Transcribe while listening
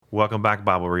Welcome back,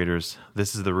 Bible readers.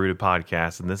 This is the Rooted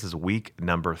Podcast, and this is week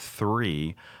number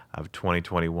 3 of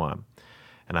 2021.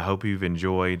 And I hope you've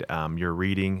enjoyed your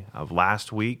reading of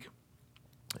last week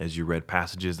as you read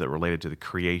passages that related to the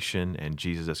creation and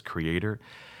Jesus as creator.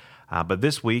 But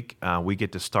this week, we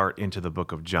get to start into the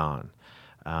book of John.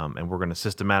 And we're going to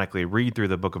systematically read through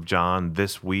the book of John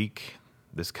this week,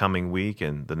 this coming week,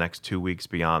 and the next 2 weeks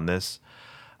beyond this.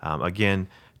 Again,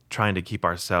 trying to keep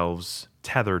ourselves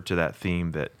tethered to that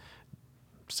theme that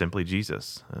simply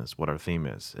Jesus is what our theme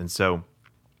is. And so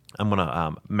I'm going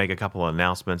to make a couple of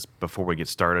announcements before we get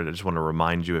started. I just want to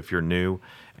remind you, if you're new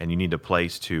and you need a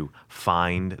place to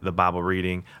find the Bible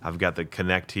reading, I've got the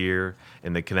Connect here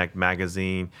in the Connect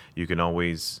magazine. You can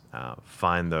always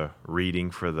find the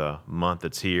reading for the month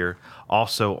that's here.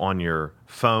 Also on your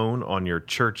phone, on your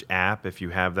church app, if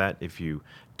you have that. If you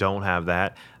don't have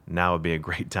that, now would be a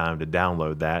great time to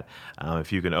download that.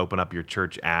 If you can open up your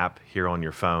church app here on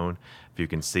your phone, if you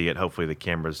can see it, hopefully the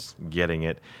camera's getting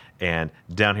it. And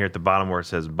down here at the bottom where it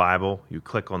says Bible, you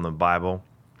click on the Bible,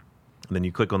 and then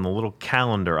you click on the little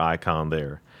calendar icon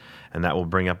there, and that will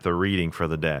bring up the reading for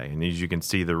the day. And as you can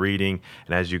see the reading,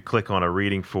 and as you click on a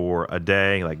reading for a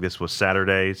day, like this was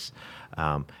Saturday's,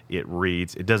 it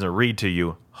reads. It doesn't read to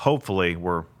you. Hopefully,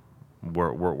 we're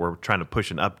trying to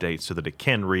push an update so that it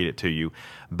can read it to you,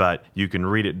 but you can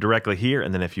read it directly here,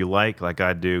 and then if you like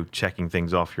I do, checking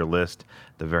things off your list,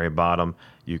 at the very bottom,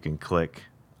 you can click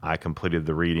I completed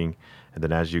the reading, and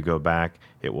then as you go back,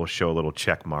 it will show a little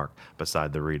check mark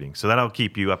beside the reading. So that'll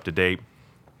keep you up to date.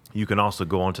 You can also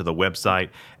go onto the website,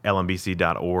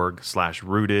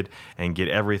 lmbc.org/rooted, and get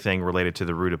everything related to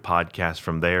the Rooted Podcast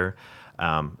from there.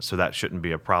 So that shouldn't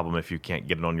be a problem if you can't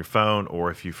get it on your phone or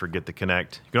if you forget the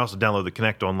Connect. You can also download the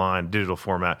Connect online, digital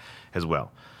format as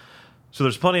well. So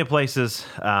there's plenty of places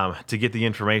to get the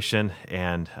information,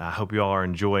 and I hope you all are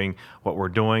enjoying what we're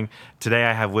doing. Today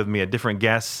I have with me a different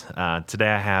guest. Today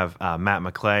I have Matt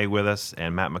McClay with us,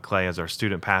 and Matt McClay is our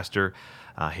student pastor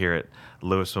here at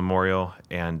Lewis Memorial,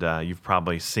 and you've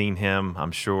probably seen him,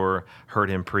 I'm sure, heard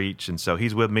him preach, and so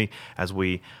he's with me as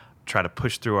we try to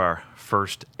push through our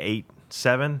first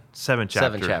seven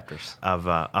chapters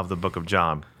of the book of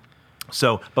John.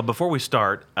 So, but before we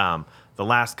start, the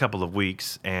last couple of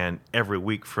weeks and every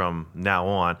week from now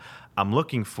on, I'm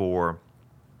looking for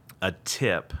a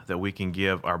tip that we can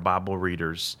give our Bible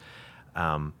readers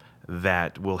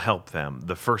that will help them.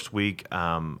 The first week,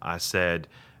 I said,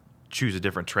 choose a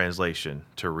different translation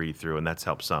to read through, and that's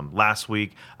helped some. Last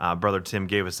week, Brother Tim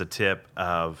gave us a tip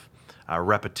of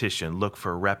repetition. Look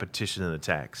for repetition in the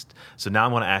text. So now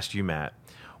I'm going to ask you, Matt,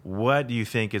 what do you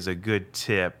think is a good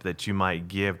tip that you might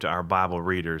give to our Bible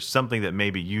readers? Something that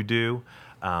maybe you do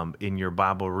in your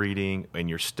Bible reading, in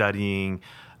your studying,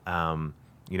 in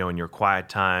your quiet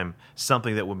time,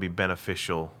 something that would be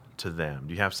beneficial to them.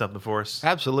 Do you have something for us?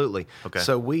 Absolutely. Okay.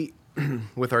 So we,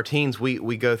 with our teens,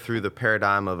 we go through the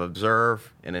paradigm of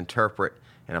observe and interpret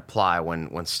and apply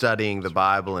when studying the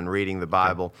Bible and reading the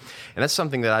Bible. And that's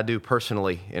something that I do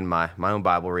personally in my own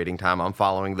Bible reading time. I'm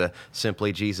following the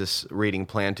Simply Jesus reading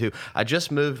plan too. I just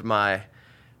moved my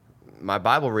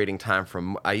Bible reading time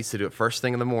from, I used to do it first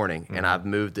thing in the morning, and I've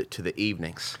moved it to the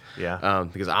evenings. Yeah.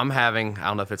 Because I'm having, I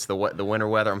don't know if it's the winter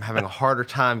weather, I'm having a harder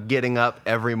time getting up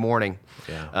every morning.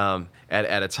 Yeah.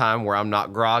 At a time where I'm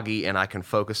not groggy and I can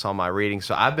focus on my reading.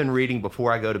 So I've been reading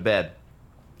before I go to bed,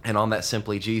 and on that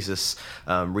Simply Jesus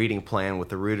reading plan with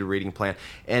the Rooted reading plan.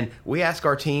 And we ask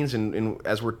our teens, and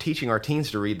as we're teaching our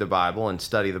teens to read the Bible and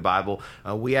study the Bible,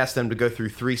 we ask them to go through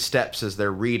 3 steps as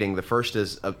they're reading. The first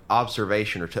is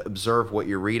observation, or to observe what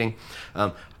you're reading.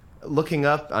 Looking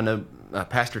up, I know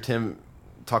Pastor Tim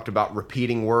talked about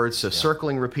repeating words, so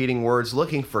circling repeating words,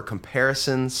 looking for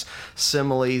comparisons,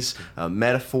 similes,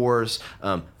 metaphors,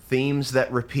 themes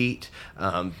that repeat,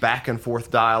 back and forth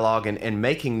dialogue, and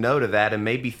making note of that, and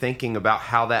maybe thinking about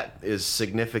how that is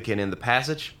significant in the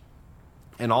passage,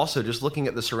 and also just looking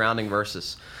at the surrounding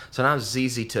verses. Sometimes it's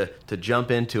easy to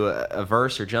jump into a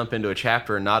verse or jump into a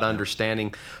chapter and not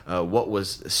understanding what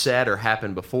was said or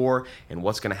happened before and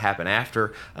what's going to happen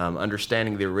after,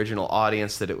 understanding the original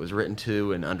audience that it was written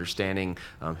to, and understanding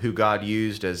who God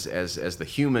used as the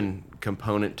human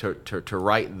component to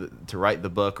write the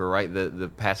book or write the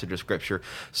passage of Scripture.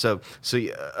 So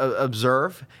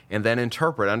observe and then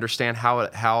interpret, understand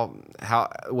how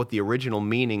what the original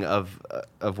meaning of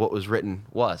what was written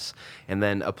was, and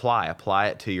then apply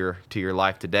it to your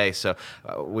life today. So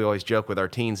we always joke with our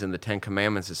teens in the 10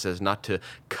 Commandments, it says not to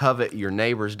covet your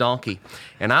neighbor's donkey.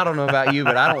 And I don't know about you,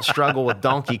 but I don't struggle with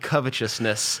donkey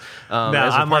covetousness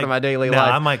as a part of my daily life.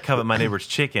 I might covet my neighbor's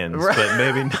chickens, but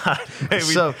maybe not.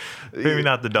 Maybe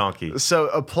not the donkey. So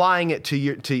applying it to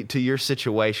your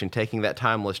situation, taking that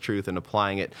timeless truth and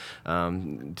applying it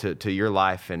to your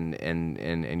life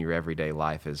and your everyday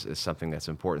life is something that's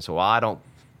important. So while I don't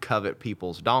covet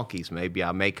people's donkeys, maybe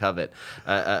I may covet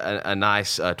a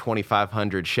nice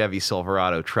 2500 Chevy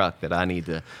Silverado truck that I need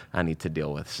to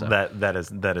deal with. So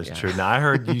that is true. Now I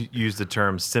heard you use the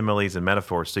term similes and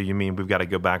metaphors. So you mean we've got to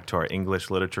go back to our English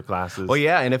literature classes? Well,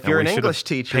 yeah, and if you're an English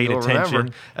teacher, you'll remember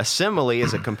a simile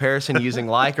is a comparison using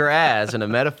like or as, and a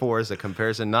metaphor is a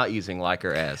comparison not using like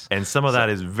or as. And some of that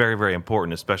is very, very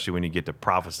important, especially when you get to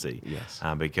prophecy. Yes.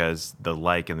 Because the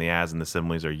like and the as and the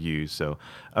similes are used. So,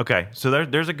 okay, so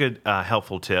there's a good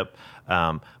helpful tip.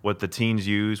 What the teens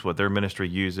use, what their ministry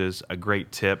uses, a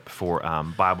great tip for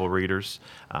Bible readers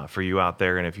for you out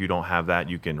there. And if you don't have that,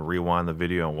 you can rewind the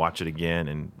video and watch it again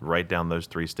and write down those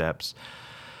 3 steps.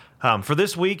 For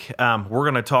this week, we're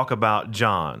going to talk about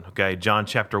John, okay? John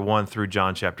chapter 1 through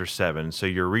John chapter 7. So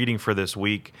your reading for this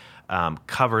week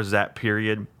covers that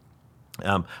period.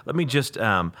 Let me just,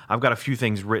 I've got a few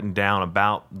things written down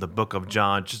about the book of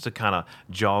John just to kind of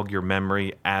jog your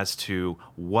memory as to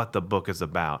what the book is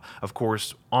about. Of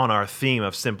course, on our theme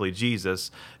of Simply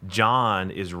Jesus, John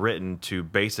is written to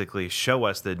basically show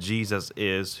us that Jesus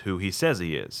is who he says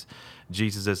he is.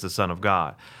 Jesus is the Son of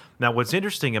God. Now, what's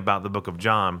interesting about the book of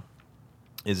John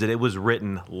is that it was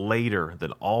written later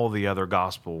than all the other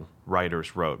gospel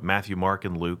writers wrote. Matthew, Mark,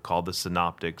 and Luke, called the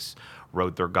Synoptics,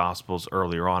 wrote their gospels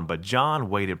earlier on, but John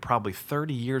waited probably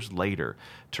 30 years later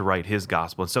to write his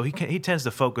gospel. And so he tends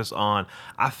to focus on,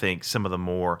 I think, some of the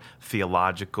more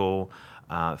theological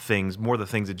things, more the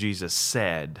things that Jesus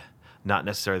said, not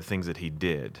necessarily the things that he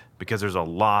did, because there's a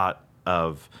lot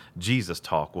of Jesus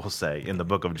talk, we'll say, in the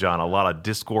book of John, a lot of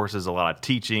discourses, a lot of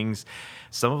teachings.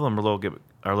 Some of them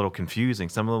are a little confusing.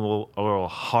 Some of them are a little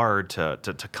hard to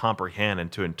comprehend and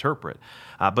to interpret.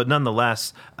 But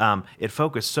nonetheless, it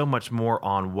focused so much more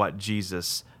on what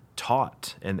Jesus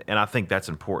taught, and I think that's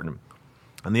important.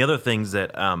 And the other things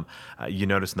that you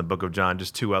notice in the book of John,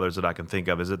 just 2 others that I can think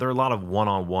of, is that there are a lot of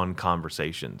one-on-one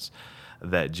conversations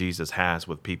that Jesus has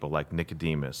with people like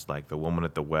Nicodemus, like the woman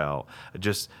at the well,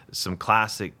 just some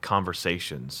classic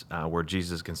conversations where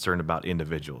Jesus is concerned about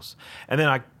individuals. And then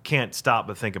I can't stop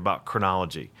but think about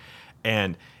chronology.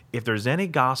 And if there's any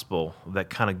gospel that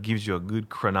kind of gives you a good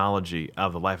chronology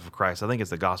of the life of Christ, I think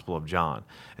it's the Gospel of John,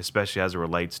 especially as it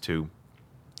relates to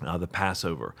the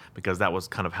Passover, because that was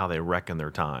kind of how they reckon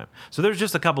their time. So there's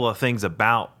just a couple of things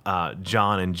about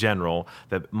John in general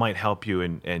that might help you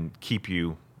and keep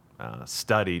you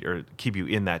studied, or keep you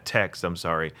in that text,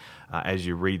 as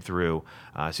you read through,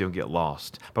 so you don't get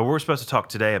lost. But we're supposed to talk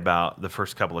today about the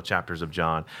first couple of chapters of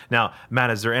John. Now,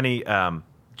 Matt, is there any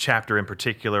chapter in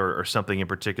particular or something in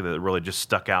particular that really just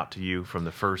stuck out to you from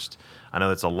the first? I know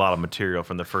that's a lot of material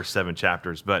from the first 7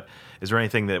 chapters, but is there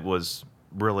anything that was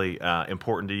really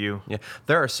important to you? Yeah,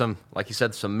 there are some, like you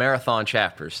said, some marathon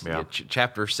chapters. Yeah.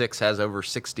 Chapter 6 has over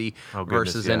 60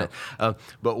 verses yeah. in it.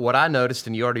 But what I noticed,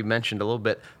 and you already mentioned a little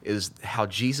bit, is how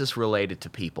Jesus related to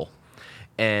people.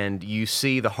 And you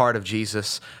see the heart of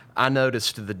Jesus. I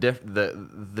noticed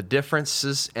the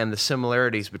differences and the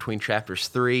similarities between chapters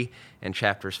 3 and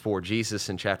chapters 4. Jesus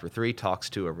in chapter 3 talks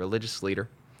to a religious leader,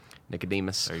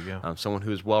 Nicodemus, There you go. Someone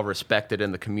who is well respected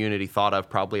in the community, thought of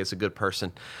probably as a good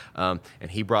person. And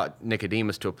he brought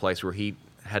Nicodemus to a place where he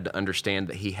had to understand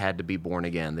that he had to be born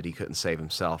again, that he couldn't save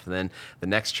himself. And then the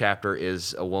next chapter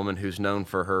is a woman who's known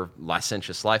for her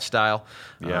licentious lifestyle.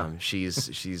 Yeah.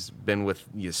 She's been with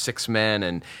 6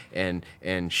 men,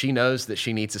 and she knows that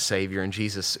she needs a savior. And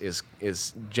Jesus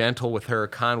is gentle with her,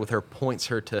 kind with her, points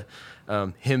her to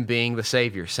him being the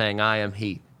savior, saying, "I am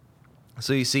he."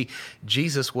 So you see,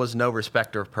 Jesus was no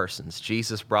respecter of persons.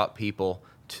 Jesus brought people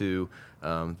to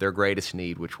their greatest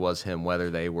need, which was him,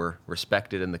 whether they were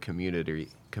respected in the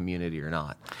community or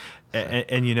not.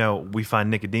 And you know, we find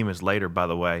Nicodemus later, by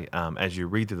the way, as you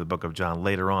read through the book of John,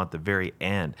 later on at the very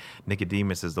end,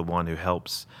 Nicodemus is the one who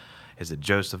helps, is it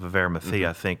Joseph of Arimathea,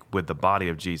 I think, with the body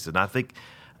of Jesus. And I think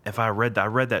if I read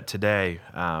that today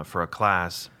for a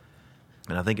class,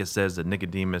 and I think it says that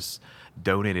Nicodemus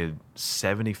donated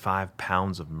 75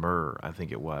 pounds of myrrh, I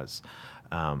think it was,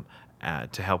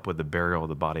 to help with the burial of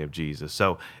the body of Jesus.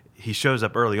 So he shows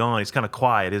up early on. He's kind of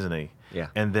quiet, isn't he? Yeah.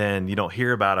 And then you don't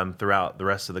hear about him throughout the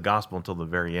rest of the gospel until the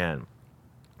very end.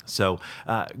 So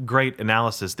great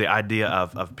analysis, the idea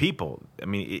of people. I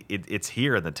mean, it's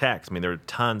here in the text. I mean, there are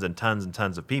tons and tons and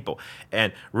tons of people.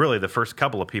 And really, the first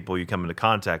couple of people you come into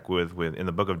contact with in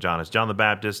the book of John is John the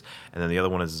Baptist, and then the other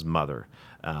one is his mother.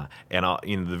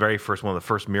 The very first one of the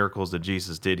first miracles that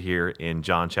Jesus did here in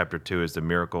John chapter 2 is the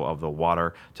miracle of the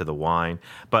water to the wine.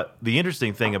 But the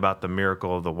interesting thing about the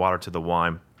miracle of the water to the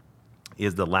wine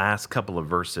is the last couple of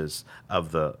verses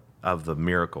of the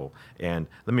miracle. And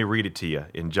let me read it to you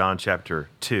in John chapter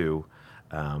 2,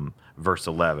 verse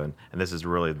 11. And this is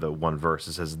really the one verse.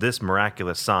 It says, "This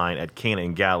miraculous sign at Cana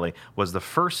in Galilee was the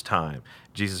first time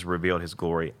Jesus revealed his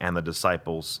glory, and the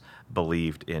disciples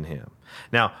believed in him."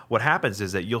 Now, what happens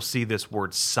is that you'll see this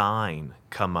word sign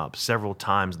come up several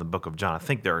times in the book of John. I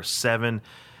think there are 7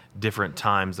 different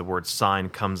times the word sign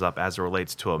comes up as it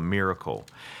relates to a miracle.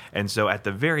 And so at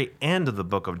the very end of the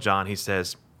book of John, he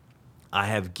says, "I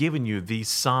have given you these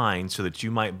signs so that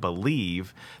you might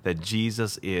believe that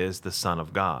Jesus is the Son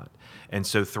of God." And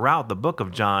so throughout the book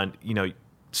of John,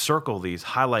 circle these,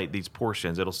 highlight these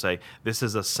portions. It'll say, this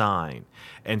is a sign.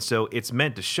 And so it's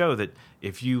meant to show that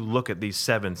if you look at these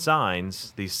 7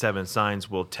 signs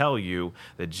will tell you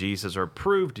that Jesus, or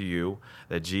prove to you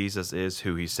that Jesus is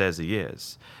who he says he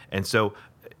is. And so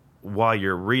while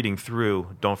you're reading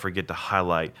through, don't forget to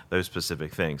highlight those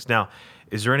specific things. Now,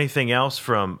 is there anything else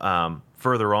from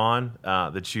further on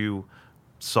that you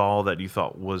saw that you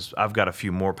thought was, I've got a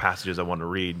few more passages I want to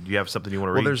read. Do you have something you want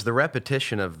to read? Well, there's the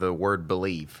repetition of the word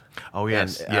believe. Oh,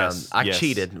 yes. And, yes. I yes.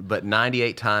 cheated, but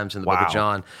 98 times in the book of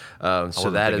John. So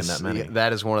that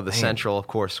is one of the central, of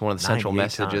course, one of the central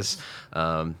messages,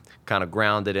 kind of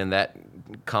grounded in that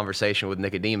conversation with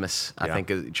Nicodemus. I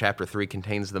think chapter 3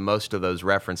 contains the most of those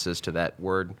references to that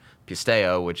word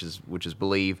pisteo, which is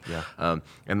believe. Yeah.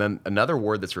 And then another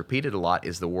word that's repeated a lot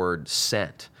is the word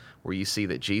sent, where you see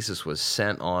that Jesus was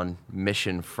sent on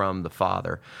mission from the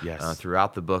Father. Yes.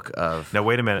 Throughout the book of Now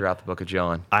wait a minute. Throughout the book of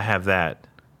John. I have that.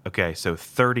 Okay, so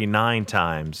 39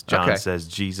 times John says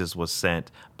Jesus was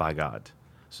sent by God.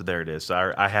 So there it is.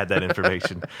 So I had that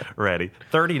information ready.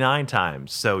 39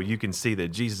 times. So you can see that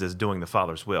Jesus is doing the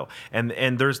Father's will.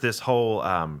 And there's this whole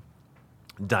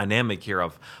dynamic here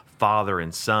of Father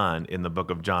and Son in the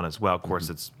book of John as well. Of course,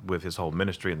 it's with his whole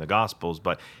ministry in the Gospels,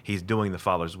 but he's doing the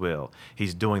Father's will.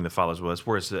 He's doing the Father's will. It's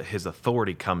where his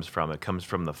authority comes from. It comes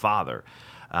from the Father.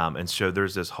 And so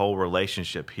there's this whole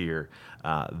relationship here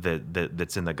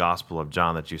that's in the Gospel of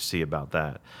John that you see about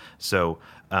that. So,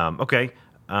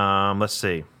 let's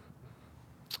see.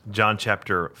 John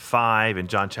chapter 5 and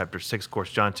John chapter 6. Of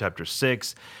course, John chapter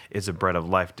 6 is a bread of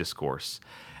life discourse.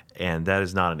 And that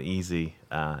is not an easy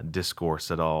discourse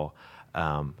at all.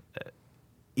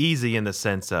 Easy in the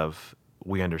sense of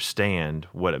we understand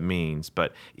what it means,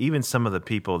 but even some of the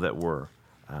people that were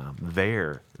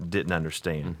there didn't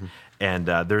understand. Mm-hmm.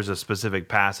 And there's a specific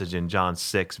passage in John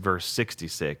 6, verse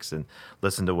 66, and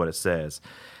listen to what it says.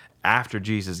 After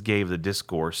Jesus gave the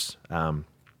discourse,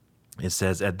 it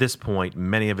says, "At this point,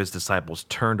 many of his disciples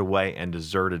turned away and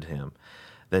deserted him.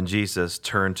 Then Jesus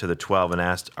turned to the 12 and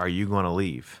asked, 'Are you going to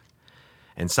leave?'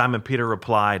 And Simon Peter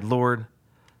replied, 'Lord,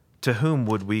 to whom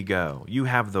would we go? You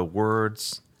have the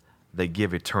words that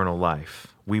give eternal life.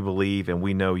 We believe and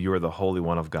we know you are the Holy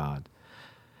One of God.'"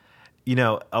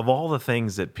 Of all the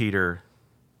things that Peter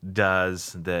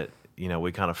does that,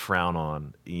 we kind of frown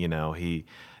on, he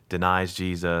denies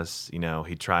Jesus,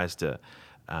 he tries to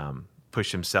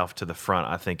push himself to the front,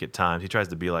 I think, at times. He tries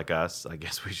to be like us, I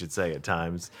guess we should say, at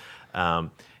times.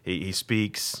 He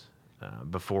speaks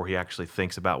before he actually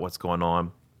thinks about what's going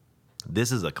on.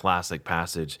 This is a classic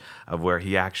passage of where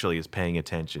he actually is paying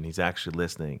attention. He's actually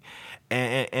listening.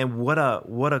 And what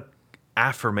a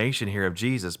affirmation here of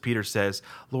Jesus. Peter says,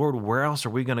 "Lord, where else are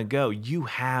we going to go? You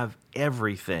have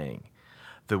everything.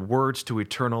 The words to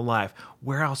eternal life.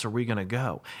 Where else are we going to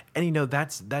go?" And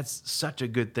that's such a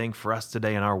good thing for us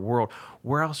today in our world.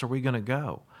 Where else are we going to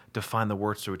go to find the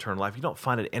words to eternal life? You don't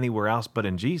find it anywhere else but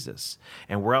in Jesus.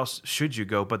 And where else should you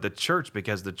go but the church?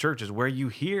 Because the church is where you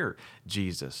hear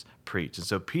Jesus preach. And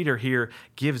so Peter here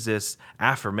gives this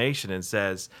affirmation and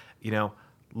says,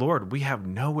 Lord, we have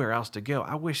nowhere else to go.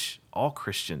 I wish all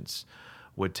Christians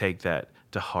would take that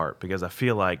to heart, because I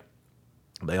feel like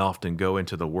they often go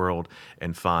into the world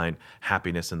and find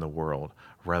happiness in the world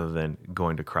rather than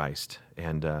going to Christ.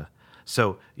 And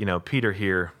so Peter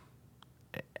here,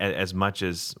 as much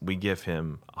as we give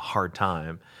him a hard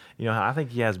time, I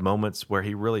think he has moments where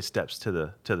he really steps to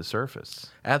the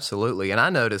surface. Absolutely. And I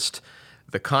noticed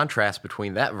the contrast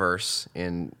between that verse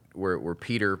in where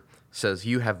Peter says,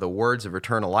 "You have the words of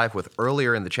eternal life," with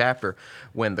earlier in the chapter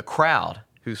when the crowd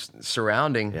who's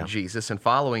surrounding Jesus and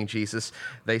following Jesus,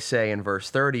 they say in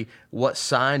verse 30, "What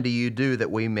sign do you do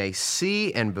that we may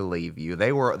see and believe you?"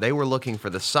 They were looking for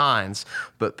the signs,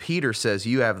 but Peter says,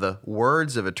 "You have the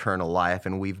words of eternal life,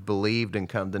 and we've believed and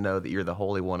come to know that you're the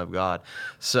Holy One of God."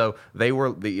 So they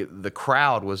were the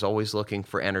crowd was always looking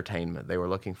for entertainment. They were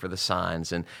looking for the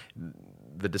signs, and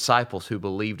the disciples who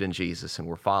believed in Jesus and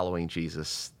were following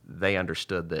Jesus, they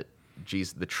understood that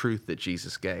Jesus, the truth that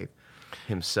Jesus gave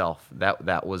himself,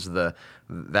 that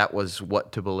was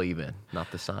what to believe in, not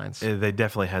the signs. They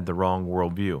definitely had the wrong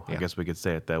worldview. Yeah. I guess we could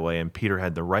say it that way. And Peter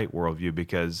had the right worldview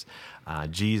because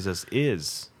Jesus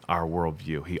is our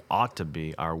worldview. He ought to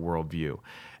be our worldview.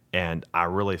 And I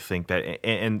really think that,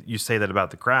 and you say that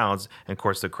about the crowds, and of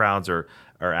course the crowds are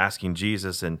asking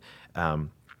Jesus, and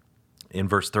in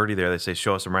verse 30 there, they say,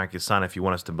 "Show us a miraculous sign if you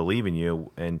want us to believe in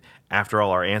you." And after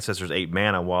all, our ancestors ate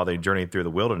manna while they journeyed through the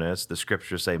wilderness. The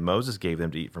scriptures say Moses gave them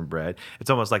to eat from bread. It's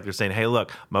almost like they're saying, hey,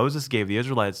 look, Moses gave the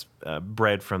Israelites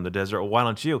bread from the desert. Why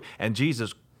don't you? And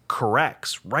Jesus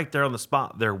corrects right there on the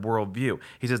spot their worldview.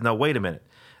 He says, no, wait a minute.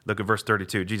 Look at verse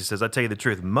 32. Jesus says, "I tell you the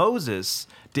truth, Moses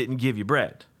didn't give you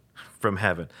bread from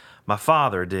heaven. My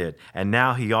Father did, and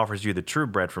now he offers you the true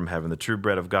bread from heaven. The true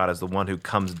bread of God is the one who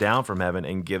comes down from heaven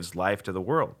and gives life to the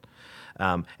world."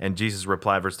 And Jesus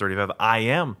replied, verse 35, "I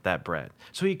am that bread."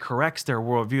 So he corrects their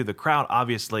worldview. The crowd,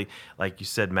 obviously, like you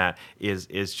said, Matt,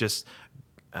 is just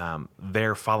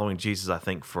they're following Jesus, I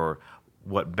think, for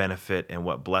what benefit and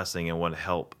what blessing and what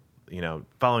help,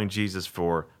 following Jesus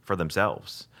for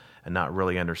themselves and not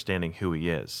really understanding who he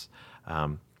is.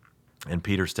 And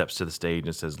Peter steps to the stage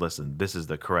and says, listen, this is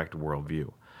the correct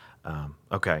worldview.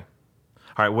 Okay.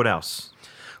 All right, what else?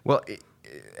 Well,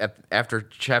 after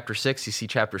chapter 6, you see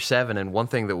chapter 7, and one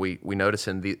thing that we notice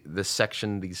in this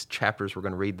section, these chapters we're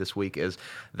going to read this week, is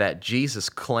that Jesus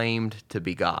claimed to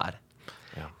be God.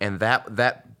 Yeah. And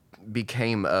that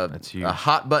became a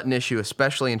hot-button issue,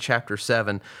 especially in chapter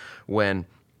 7, when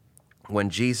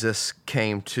Jesus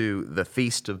came to the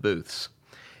Feast of Booths.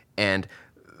 And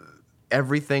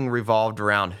everything revolved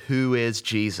around who is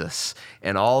Jesus,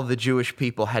 and all the Jewish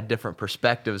people had different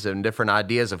perspectives and different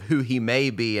ideas of who he may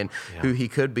be and who he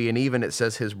could be, and even it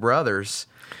says his brothers.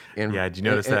 Did you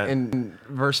notice that? In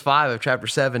verse 5 of chapter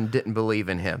 7, didn't believe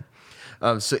in him.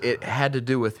 So it had to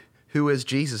do with who is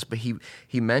Jesus, but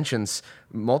he mentions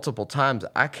multiple times.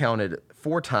 I counted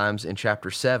 4 times in chapter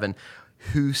 7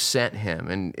 who sent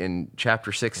him. In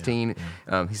chapter 16,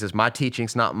 he says, "My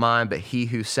teaching's not mine, but he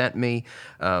who sent me."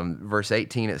 Verse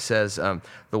 18, it says,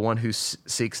 "The one who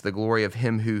seeks the glory of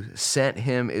him who sent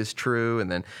him is true."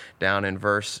 And then down in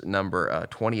verse number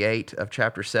 28 of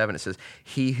chapter 7, it says,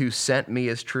 "He who sent me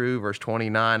is true." Verse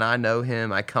 29, "I know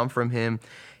him, I come from him,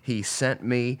 he sent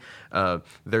me."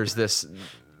 There's this,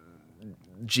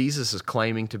 Jesus is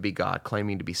claiming to be God,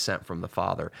 claiming to be sent from the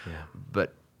Father,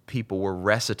 but people were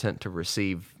reticent to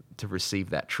receive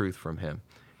that truth from him,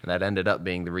 and that ended up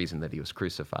being the reason that he was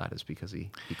crucified, is because he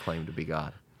claimed to be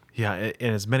God. Yeah,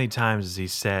 and as many times as he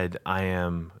said,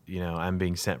 I'm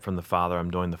being sent from the Father, I'm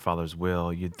doing the Father's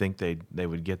will, you'd think they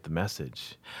would get the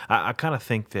message. I kind of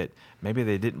think that maybe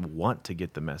they didn't want to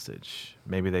get the message.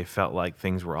 Maybe they felt like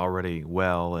things were already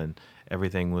well and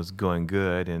everything was going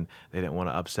good, and they didn't want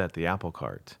to upset the apple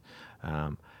cart.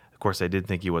 Of course, they did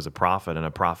think he was a prophet, and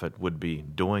a prophet would be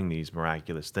doing these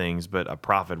miraculous things, but a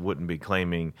prophet wouldn't be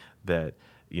claiming that,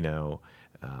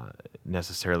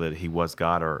 necessarily that he was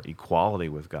God or equality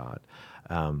with God.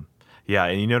 And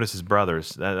you notice his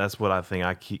brothers. That's what I think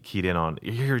I keyed in on.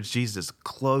 Here's Jesus'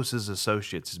 closest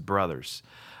associates, his brothers,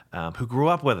 who grew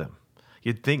up with him.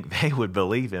 You'd think they would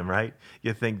believe him, right?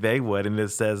 You'd think they would, and it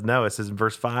says no. It says in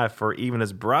verse 5, "For even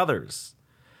his brothers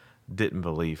didn't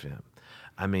believe him."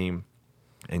 I mean,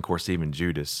 and of course, even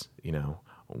Judas,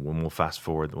 when we'll fast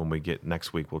forward, when we get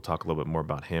next week, we'll talk a little bit more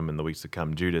about him in the weeks to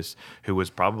come. Judas, who was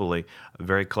probably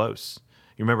very close.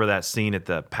 You remember that scene at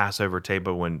the Passover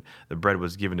table when the bread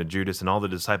was given to Judas and all the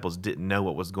disciples didn't know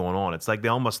what was going on? It's like they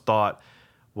almost thought,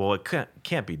 well, it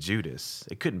can't be Judas.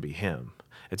 It couldn't be him.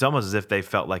 It's almost as if they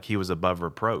felt like he was above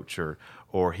reproach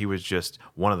or he was just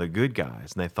one of the good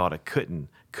guys, and they thought it couldn't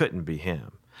be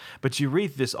him. But you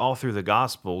read this all through the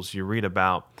Gospels. You read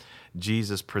about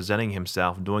Jesus presenting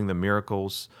himself, doing the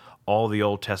miracles, all the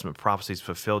Old Testament prophecies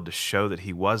fulfilled to show that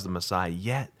he was the Messiah.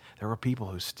 Yet there were people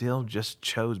who still just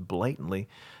chose blatantly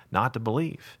not to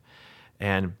believe.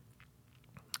 And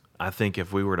I think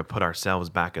if we were to put ourselves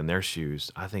back in their shoes,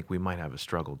 I think we might have a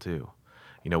struggle too.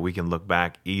 We can look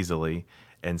back easily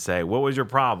and say, what was your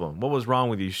problem? What was wrong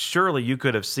with you? Surely you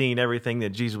could have seen everything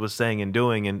that Jesus was saying and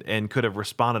doing and could have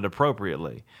responded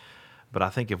appropriately. But I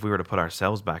think if we were to put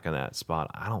ourselves back in that spot,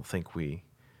 I don't think we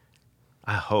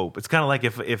I hope it's kind of like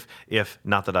if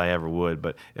not that I ever would,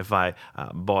 but if I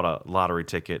bought a lottery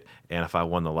ticket and if I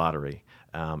won the lottery,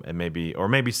 and maybe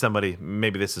somebody,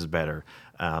 maybe this is better.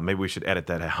 Maybe we should edit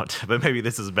that out, but maybe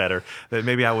this is better. That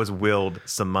maybe I was willed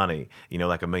some money,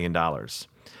 like $1 million.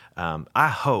 I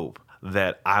hope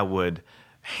that I would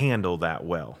handle that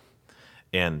well,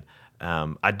 and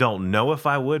I don't know if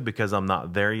I would because I'm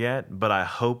not there yet. But I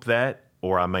hope that,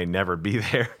 or I may never be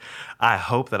there. I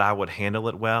hope that I would handle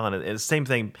it well. And it's the same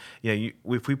thing,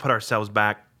 if we put ourselves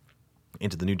back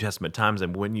into the New Testament times,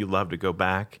 and wouldn't you love to go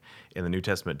back in the New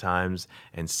Testament times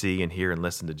and see and hear and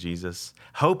listen to Jesus?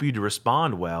 Hope you'd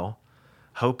respond well.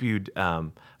 Hope you'd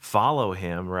follow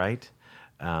him, right?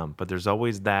 But there's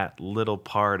always that little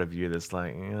part of you that's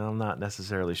like, I'm not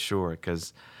necessarily sure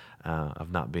because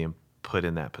of not being put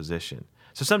in that position.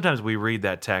 So sometimes we read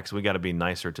that text, we got to be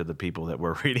nicer to the people that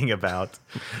we're reading about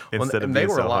instead of being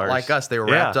so harsh. They were a lot like us. They were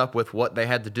wrapped up with what they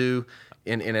had to do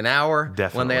in an hour.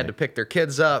 Definitely. When they had to pick their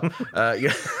kids up,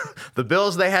 the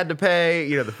bills they had to pay,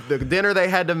 the dinner they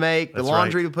had to make, the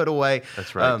laundry to put away.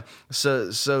 That's right.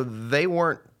 So they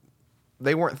weren't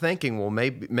thinking, well,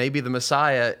 maybe the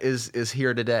Messiah is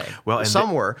here today. Well, and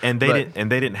some were, they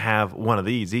didn't have one of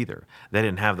these either. They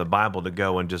didn't have the Bible to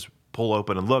go and just pull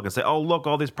open and look and say, oh, look,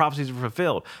 all these prophecies are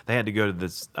fulfilled. They had to go to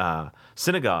this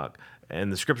synagogue,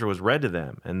 and the scripture was read to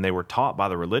them, and they were taught by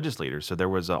the religious leaders. So there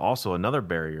was also another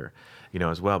barrier,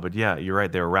 as well. But yeah, you're right.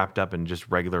 They were wrapped up in just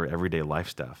regular everyday life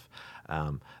stuff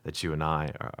that you and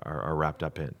I are wrapped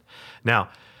up in. Now,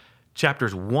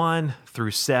 chapters 1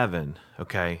 through 7,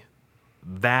 okay,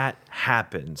 that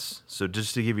happens. So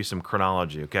just to give you some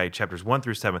chronology, okay, chapters 1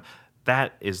 through 7,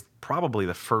 that is probably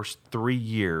the first 3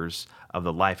 years of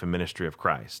the life and ministry of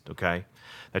Christ, okay?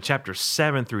 Now, chapter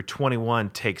 7 through 21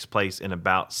 takes place in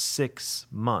about 6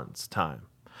 months' time.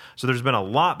 So there's been a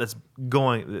lot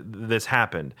that's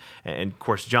happened. And, of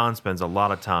course, John spends a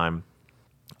lot of time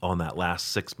on that last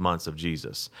 6 months of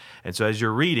Jesus. And so as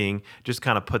you're reading, just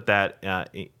kind of put that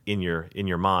in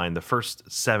your mind. The first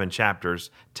 7 chapters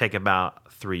take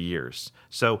about 3 years.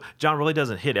 So John really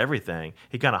doesn't hit everything.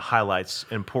 He kind of highlights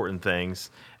important things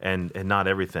and not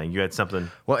everything. You had something?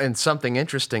 Well, and something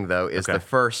interesting, though, is the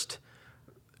first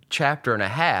chapter and a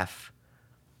half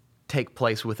take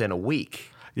place within a week.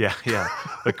 Yeah.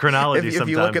 The chronology if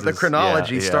you look at the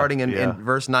chronology, starting in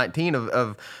verse 19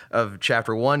 of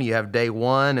chapter 1, you have day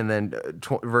 1, and then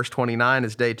verse 29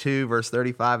 is day 2, verse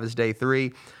 35 is day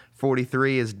 3,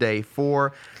 43 is day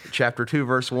 4, chapter 2,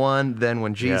 verse 1, then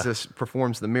when Jesus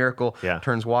performs the miracle,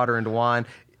 turns water into wine.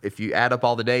 If you add up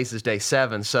all the days, is day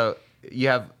 7. So you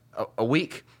have a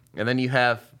week, and then you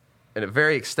have in a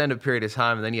very extended period of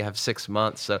time, and then you have 6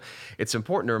 months. So it's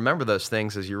important to remember those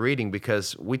things as you're reading,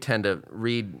 because we tend to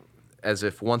read as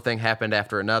if one thing happened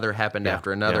after another, happened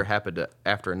after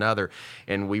another,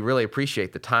 and we really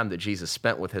appreciate the time that Jesus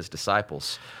spent with his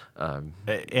disciples. And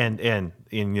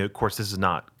of course, this is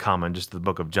not common just to the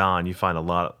book of John. You find a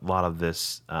lot of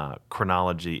this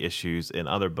chronology issues in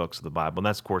other books of the Bible, and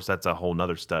that's a whole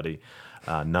nother study,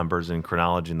 numbers and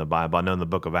chronology in the Bible. I know in the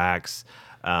book of Acts,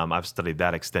 I've studied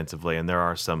that extensively, and there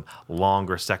are some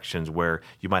longer sections where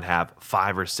you might have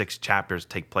 5 or 6 chapters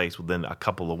take place within a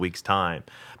couple of weeks' time,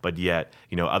 but yet,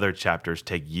 other chapters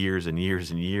take years and years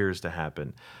and years to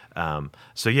happen.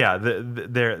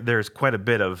 There's quite a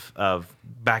bit of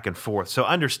back and forth. So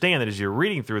understand that as you're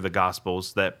reading through the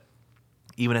Gospels, that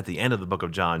even at the end of the book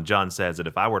of John, John says that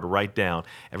if I were to write down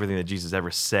everything that Jesus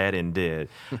ever said and did,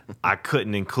 I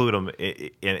couldn't include them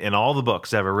in all the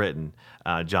books ever written,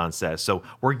 John says. So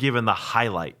we're given the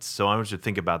highlights. So I want you to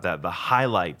think about that, the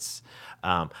highlights,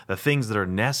 the things that are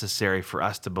necessary for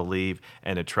us to believe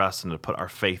and to trust and to put our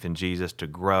faith in Jesus, to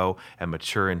grow and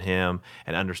mature in him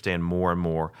and understand more and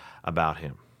more about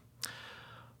him.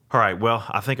 All right, well,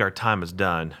 I think our time is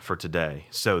done for today.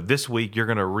 So this week, you're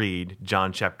going to read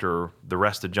the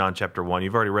rest of John chapter 1.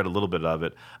 You've already read a little bit of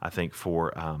it, I think,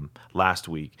 for last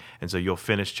week. And so you'll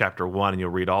finish chapter 1, and you'll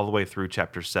read all the way through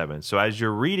chapter 7. So as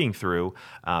you're reading through,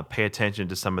 pay attention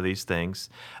to some of these things.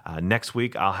 Next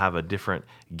week, I'll have a different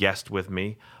guest with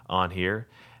me on here.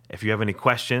 If you have any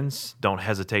questions, don't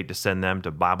hesitate to send them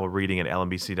to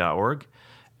BibleReading@lmbc.org.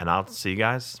 And I'll see you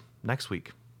guys next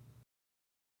week.